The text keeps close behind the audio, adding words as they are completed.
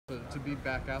To be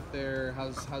back out there,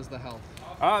 how's the health?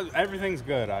 Everything's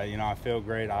good. I feel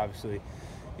great. Obviously,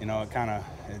 it kind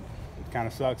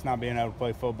of sucks not being able to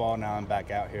play football. Now I'm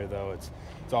back out here, though. It's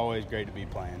always great to be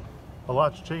playing. A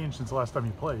lot's changed since the last time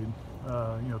you played.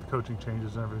 The coaching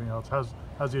changes and everything else.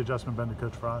 How's the adjustment been to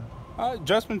Coach Frey?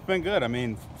 Adjustment's been good. I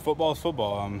mean, football's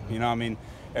football.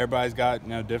 Everybody's got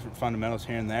different fundamentals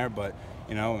here and there, but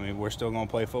we're still going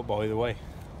to play football either way.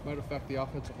 Might affect the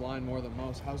offensive line more than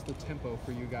most. How's the tempo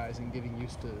for you guys in getting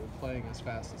used to playing as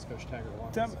fast as Coach Taggart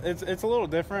wants? It's a little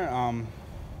different,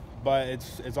 but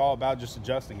it's all about just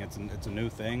adjusting. It's a new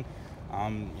thing.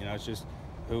 It's just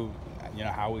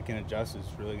how we can adjust is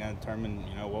really going to determine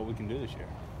what we can do this year.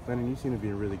 Landon, you seem to be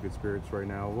in really good spirits right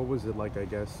now. What was it like, I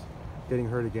guess, getting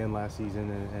hurt again last season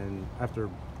and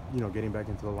after getting back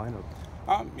into the lineup?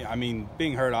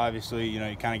 Being hurt, obviously, you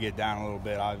kind of get down a little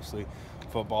bit. Obviously,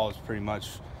 football is pretty much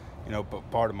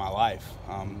part of my life.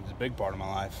 It's a big part of my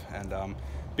life, and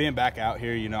being back out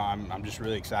here, I'm just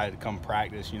really excited to come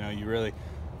practice. You really,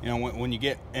 when you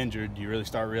get injured, you really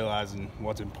start realizing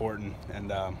what's important,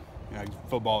 and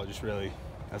football is just really,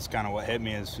 that's kind of what hit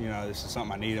me. Is this is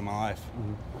something I need in my life.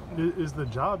 Mm-hmm. Is the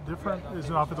job different as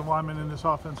an offensive lineman in this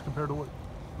offense compared to what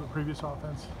the previous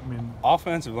offense?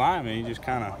 Offensive lineman, you just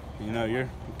kind of you're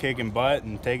kicking butt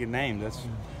and taking names. That's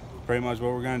pretty much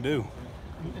what we're going to do.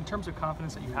 In terms of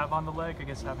confidence that you have on the leg, I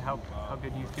guess how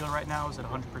good do you feel right now? Is it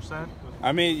 100%?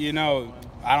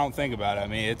 I don't think about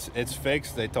it. It's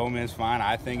fixed. They told me it's fine.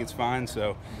 I think it's fine.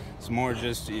 So it's more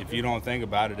just if you don't think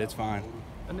about it, it's fine.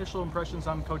 Initial impressions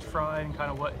on Coach Frey and kind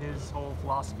of what his whole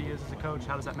philosophy is as a coach.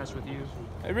 How does that mess with you?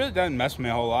 It really doesn't mess with me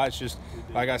a whole lot. It's just,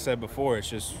 like I said before, it's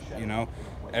just,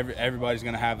 everybody's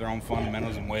going to have their own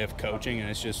fundamentals and way of coaching, and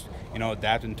it's just,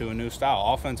 adapting to a new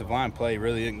style. Offensive line play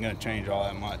really isn't going to change all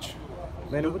that much.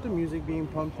 Landon, with the music being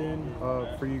pumped in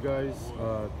for you guys,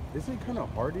 is it kind of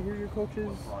hard to hear your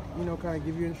coaches, kind of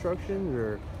give you instructions,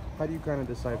 or how do you kind of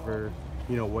decipher,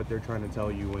 what they're trying to tell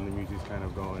you when the music's kind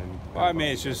of going? Well,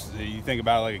 it's just, you think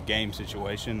about it like a game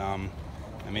situation.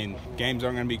 Games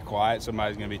aren't going to be quiet.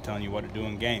 Somebody's going to be telling you what to do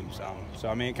in games.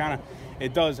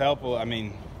 It does help.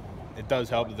 It does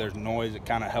help that there's noise. It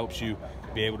kind of helps you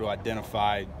be able to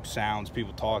identify sounds,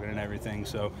 people talking and everything.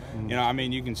 So,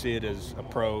 you can see it as a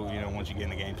pro, once you get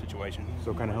in a game situation.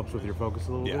 So it kind of helps with your focus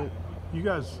a little bit? You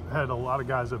guys had a lot of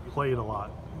guys that played a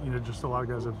lot. Just a lot of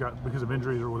guys that have got, because of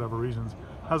injuries or whatever reasons.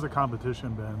 How's the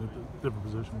competition been at the different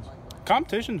positions?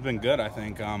 Competition's been good, I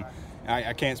think.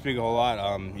 I can't speak a whole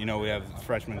lot. We have the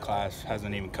freshman class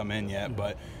hasn't even come in yet,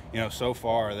 but so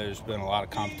far there's been a lot of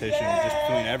competition just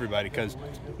between everybody because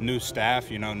new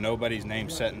staff. Nobody's name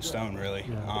set in stone really.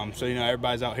 Yeah. So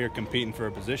everybody's out here competing for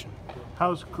a position.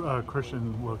 How's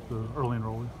Christian look, the early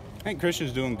enrollee? I think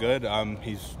Christian's doing good.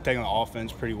 He's taking the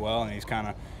offense pretty well, and he's kind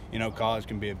of, college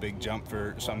can be a big jump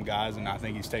for some guys, and I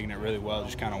think he's taking it really well,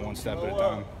 just kind of one step at a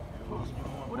time.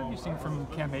 What have you seen from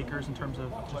Cam Akers in terms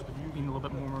of just being a little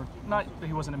bit more, not that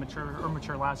he wasn't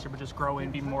mature last year, but just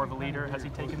growing, being more of a leader? Has he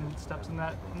taken steps in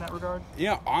that regard?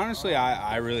 Honestly,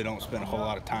 I really don't spend a whole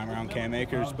lot of time around Cam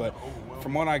Akers, but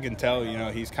from what I can tell,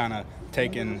 he's kind of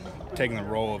taken the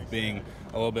role of being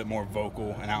a little bit more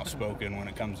vocal and outspoken when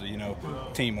it comes to,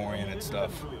 team-oriented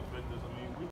stuff.